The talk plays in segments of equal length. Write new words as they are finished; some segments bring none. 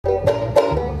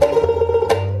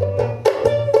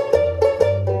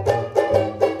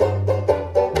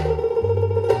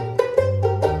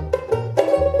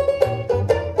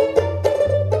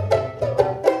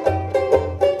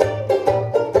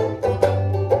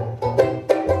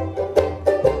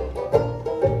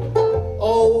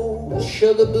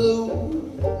sugar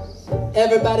blues.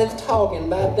 Everybody's talking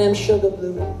about them sugar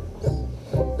blues.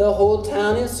 The whole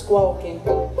town is squawking.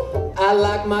 I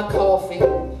like my coffee,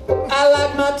 I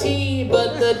like my tea,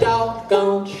 but the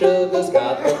doggone sugar's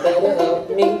got the better of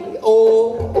me.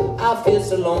 Oh, I feel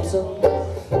so lonesome,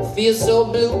 feel so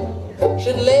blue.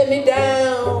 Should lay me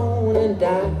down and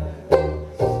die.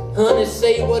 Honey,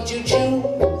 say what you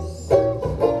choose.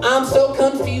 I'm so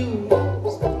confused.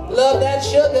 Love that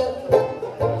sugar,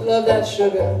 love that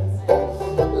sugar,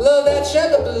 love that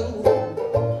sugar blue.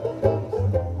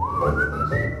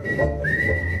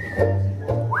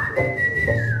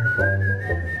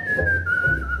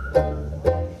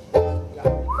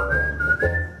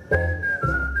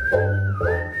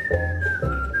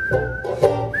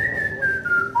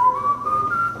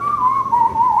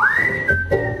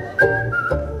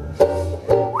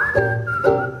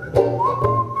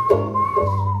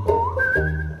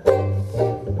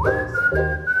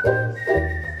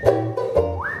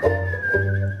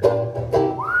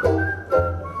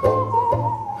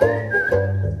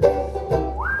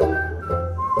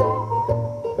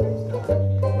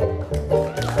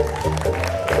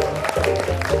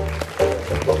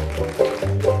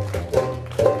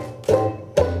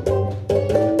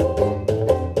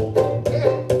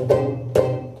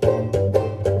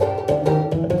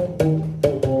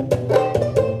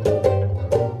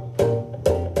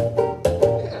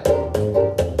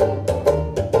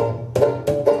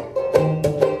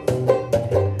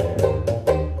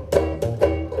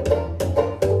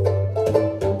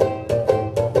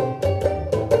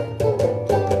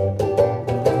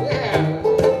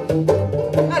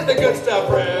 Good stuff,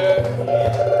 Red.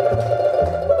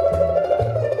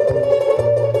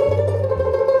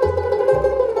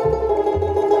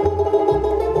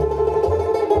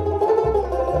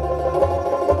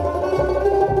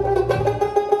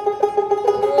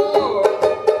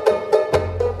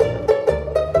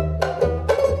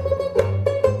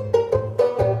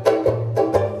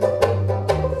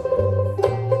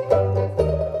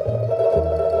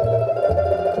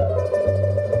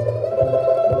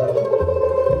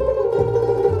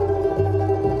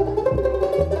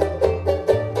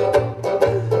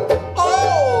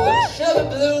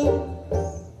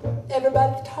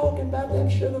 Everybody's talking about them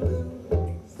sugar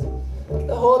blues.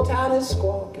 The whole town is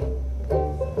squawking.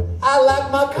 I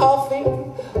like my coffee,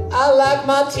 I like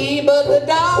my tea, but the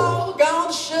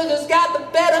doggone sugar's got the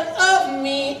better of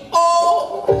me.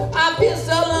 Oh, I feel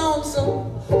so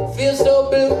lonesome, feel so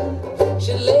blue.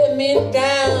 Should lay me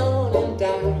down and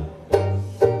die.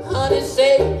 Honey,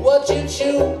 say what you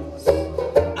choose.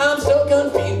 I'm so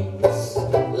confused.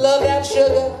 Love that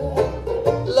sugar,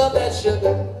 love that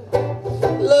sugar,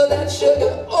 love that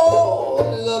sugar, oh,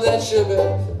 love that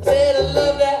sugar. Said I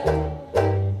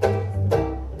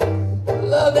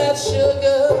love that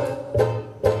sugar,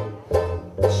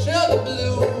 sugar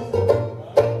blue.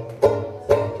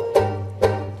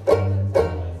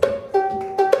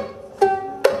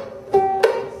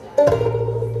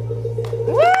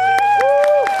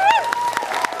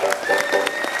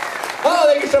 Oh,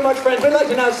 thank you so much, friends. We'd like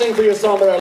to now sing for your song.